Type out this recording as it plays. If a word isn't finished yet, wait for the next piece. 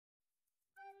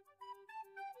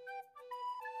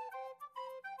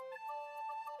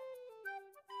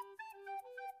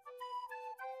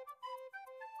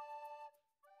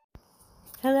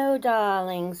Hello,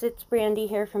 darlings. It's Brandy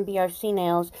here from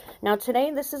brcnails. Now,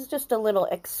 today, this is just a little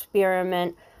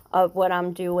experiment of what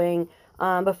I'm doing.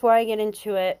 Before I get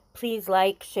into it, please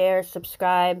like, share,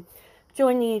 subscribe,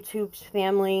 join the YouTube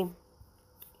family.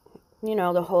 You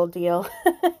know, the whole deal.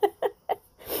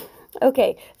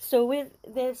 Okay, so with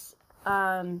this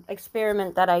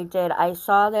experiment that I did, I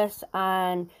saw this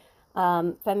on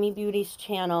Femi Beauty's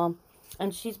channel.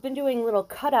 And she's been doing little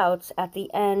cutouts at the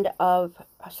end of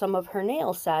some of her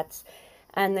nail sets.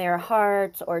 And they're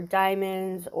hearts or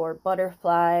diamonds or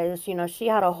butterflies. You know, she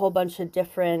had a whole bunch of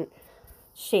different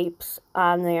shapes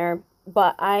on there.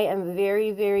 But I am very,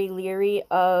 very leery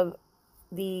of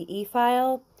the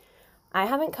efile. I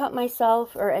haven't cut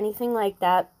myself or anything like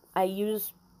that. I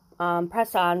use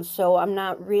press-on, so I'm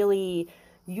not really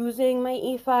using my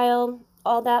efile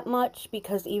all that much,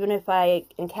 because even if I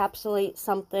encapsulate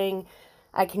something,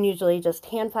 I can usually just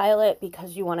hand file it,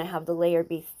 because you want to have the layer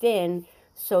be thin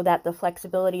so that the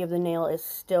flexibility of the nail is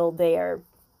still there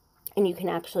and you can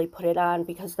actually put it on,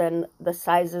 because then the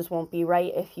sizes won't be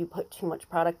right if you put too much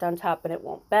product on top and it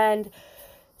won't bend.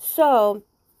 So,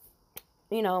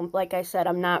 you know, like I said,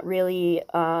 I'm not really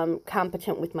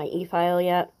competent with my efile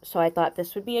yet, so I thought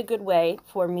this would be a good way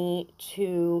for me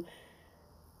to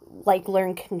like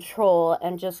learn control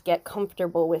and just get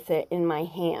comfortable with it in my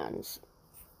hands.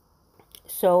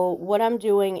 So what I'm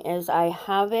doing is I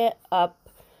have it up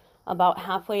about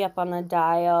halfway up on the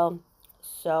dial,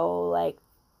 so like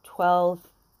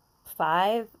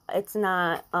 12.5. It's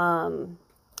not,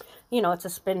 you know, it's a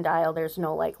spin dial. There's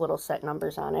no like little set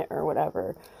numbers on it or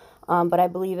whatever. But I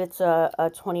believe it's a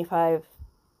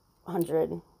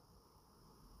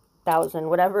 2500,000,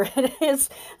 whatever it is.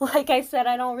 Like I said,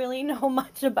 I don't really know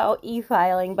much about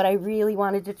e-filing, but I really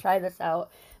wanted to try this out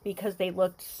because they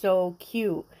looked so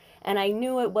cute. And I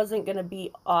knew it wasn't going to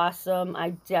be awesome.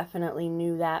 I definitely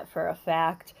knew that for a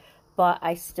fact. But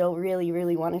I still really,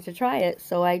 really wanted to try it.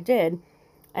 So I did.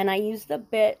 And I used the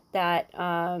bit that, it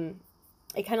kind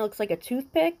of looks like a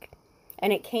toothpick.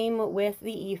 And it came with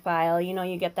the e-file. You know,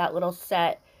 you get that little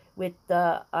set with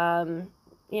the,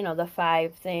 you know, the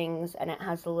 5 things. And it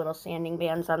has the little sanding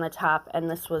bands on the top. And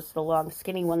this was the long,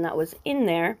 skinny one that was in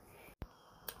there.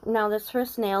 Now, this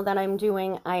first nail that I'm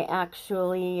doing, I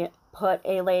actually put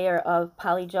a layer of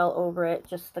polygel over it,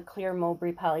 just the clear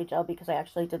Mowbray polygel, because I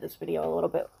actually did this video a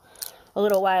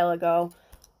little while ago.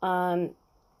 And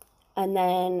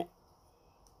then,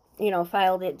 you know,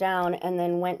 filed it down and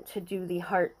then went to do the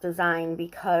heart design,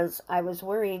 because I was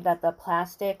worried that the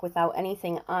plastic without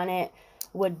anything on it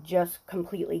would just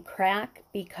completely crack,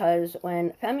 because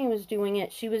when Femi was doing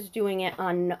it, she was doing it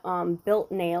on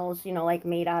built nails, you know, like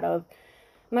made out of,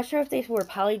 I'm not sure if they were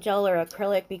polygel or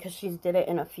acrylic, because she's did it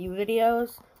in a few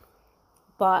videos,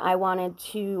 but I wanted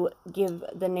to give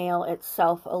the nail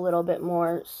itself a little bit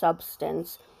more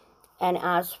substance. And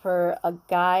as for a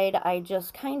guide, I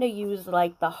just kind of use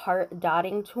like the heart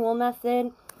dotting tool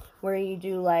method, where you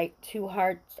do like 2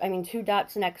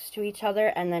 dots next to each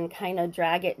other, and then kind of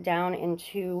drag it down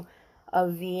into a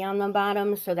V on the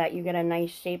bottom, so that you get a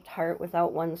nice shaped heart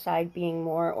without one side being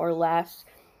more or less.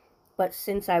 But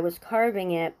since I was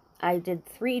carving it, I did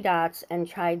 3 dots and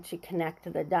tried to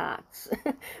connect the dots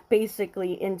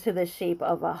basically into the shape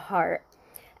of a heart.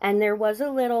 And there was a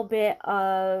little bit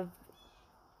of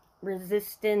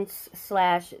resistance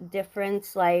 /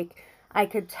 difference. Like, I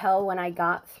could tell when I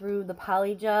got through the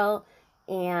polygel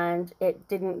and it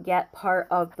didn't get part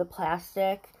of the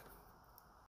plastic.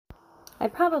 I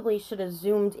probably should have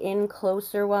zoomed in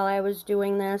closer while I was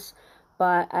doing this,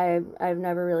 but I've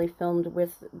never really filmed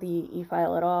with the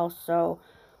e-file at all, so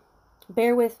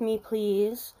bear with me,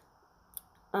 please.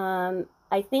 I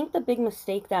think the big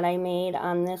mistake that I made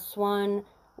on this one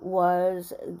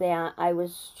was that I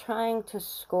was trying to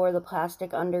score the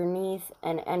plastic underneath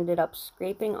and ended up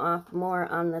scraping off more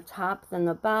on the top than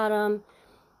the bottom,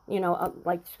 you know,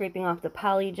 like scraping off the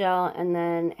polygel, and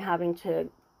then having to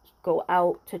go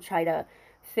out to try to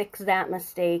fix that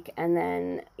mistake, and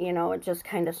then, you know, it just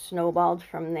kind of snowballed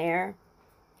from there.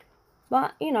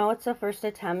 But, you know, it's a first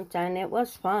attempt, and it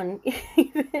was fun.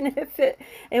 Even if it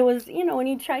was, you know, when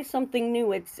you try something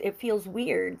new, it feels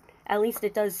weird. At least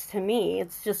it does to me.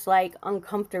 It's just like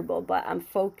uncomfortable, but I'm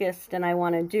focused and I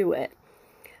want to do it.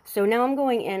 So now I'm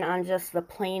going in on just the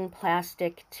plain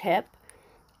plastic tip.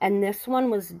 And this one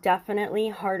was definitely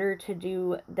harder to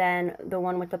do than the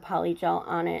one with the polygel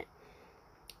on it.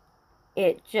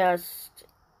 It just,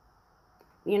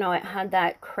 you know, it had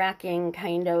that cracking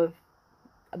kind of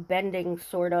bending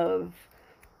sort of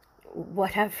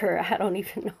whatever. I don't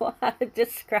even know how to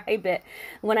describe it.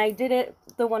 When I did it,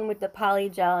 the one with the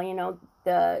polygel, you know,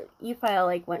 the efile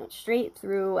like went straight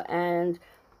through, and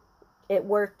it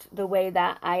worked the way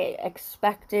that I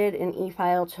expected an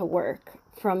efile to work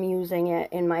from using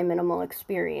it in my minimal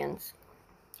experience.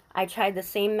 I tried the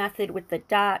same method with the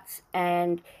dots,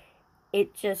 and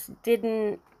it just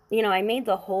didn't, you know, I made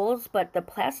the holes, but the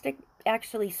plastic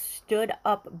actually stood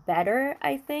up better,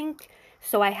 I think.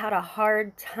 So I had a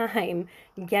hard time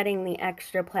getting the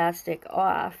extra plastic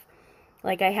off.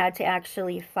 Like, I had to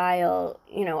actually file,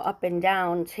 you know, up and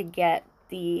down to get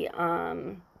the,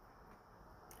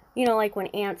 you know, like when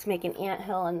ants make an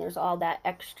anthill and there's all that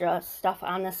extra stuff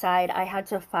on the side, I had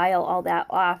to file all that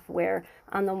off, where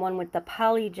on the one with the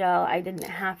polygel, I didn't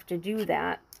have to do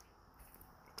that.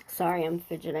 Sorry, I'm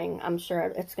fidgeting. I'm sure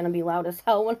it's going to be loud as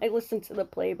hell when I listen to the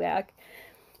playback.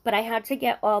 But I had to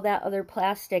get all that other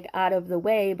plastic out of the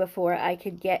way before I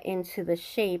could get into the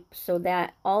shape, so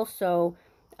that also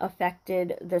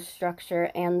affected the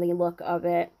structure and the look of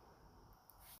it.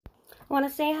 I want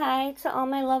to say hi to all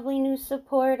my lovely new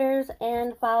supporters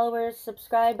and followers,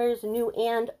 subscribers, new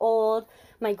and old.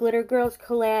 My Glitter Girls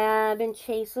collab and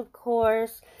Chase, of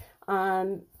course.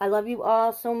 I love you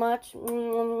all so much.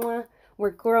 We're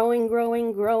growing,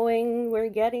 growing, growing. We're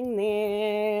getting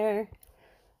there.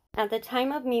 At the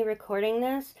time of me recording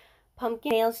this,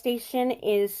 Pumpkin Nail Station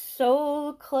is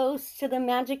so close to the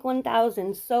Magic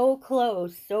 1000. So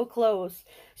close, so close.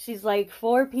 She's like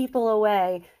 4 people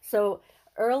away. So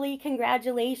early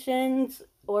congratulations,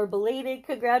 or belated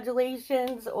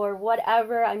congratulations, or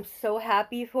whatever. I'm so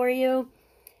happy for you.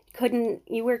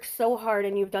 You work so hard,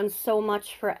 and you've done so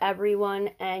much for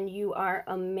everyone, and you are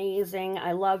amazing.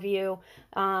 I love you.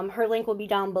 Her link will be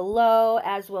down below,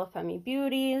 as will Femi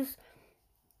Beauty's.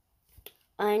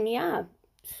 And yeah,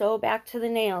 so back to the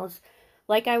nails.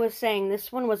 Like I was saying,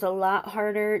 this one was a lot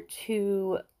harder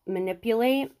to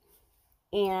manipulate,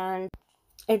 and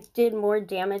it did more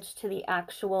damage to the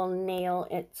actual nail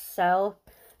itself.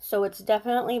 So it's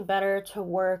definitely better to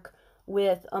work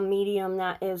with a medium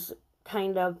that is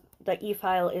kind of, the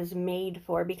efile is made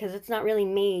for, because it's not really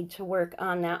made to work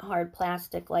on that hard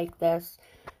plastic like this.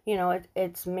 You know,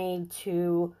 it's made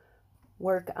to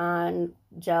work on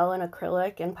gel and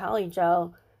acrylic and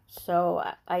polygel. So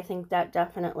I think that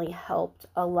definitely helped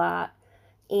a lot.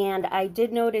 And I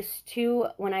did notice too,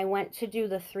 when I went to do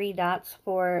the 3 dots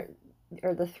for,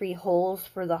 or the 3 holes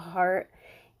for the heart,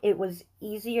 it was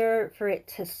easier for it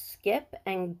to skip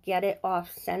and get it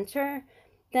off center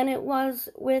than it was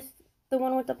with the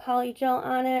one with the polygel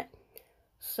on it.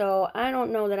 So I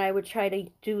don't know that I would try to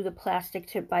do the plastic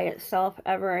tip by itself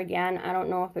ever again. I don't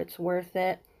know if it's worth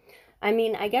it. I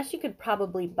mean, I guess you could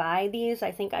probably buy these.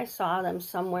 I think I saw them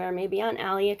somewhere, maybe on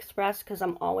AliExpress, because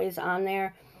I'm always on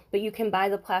there. But you can buy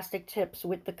the plastic tips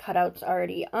with the cutouts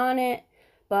already on it.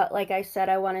 But like I said,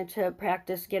 I wanted to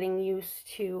practice getting used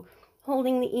to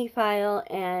holding the efile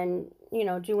and, you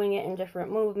know, doing it in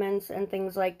different movements and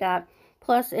things like that.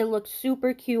 Plus, it looked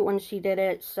super cute when she did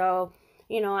it, so,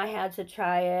 you know, I had to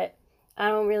try it. I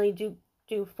don't really do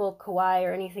full kawaii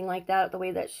or anything like that the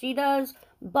way that she does,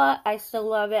 but I still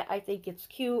love it. I think it's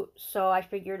cute, so I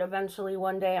figured eventually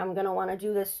one day I'm going to want to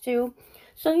do this too.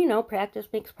 So, you know, practice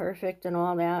makes perfect and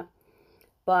all that.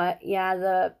 But yeah,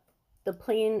 the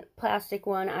plain plastic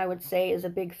one, I would say, is a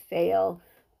big fail.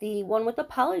 The one with the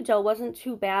polygel wasn't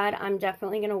too bad. I'm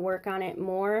definitely going to work on it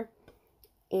more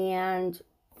and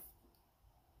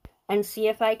see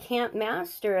if I can't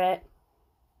master it.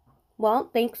 Well,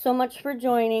 thanks so much for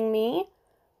joining me.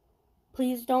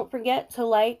 Please don't forget to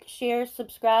like, share,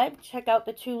 subscribe. Check out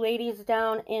the 2 ladies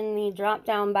down in the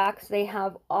drop-down box. They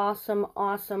have awesome,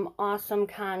 awesome, awesome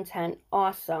content.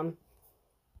 Awesome.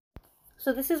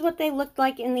 So this is what they looked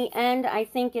like in the end. I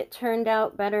think it turned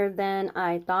out better than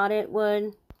I thought it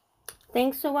would.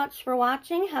 Thanks so much for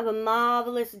watching. Have a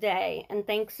marvelous day, and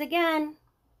thanks again.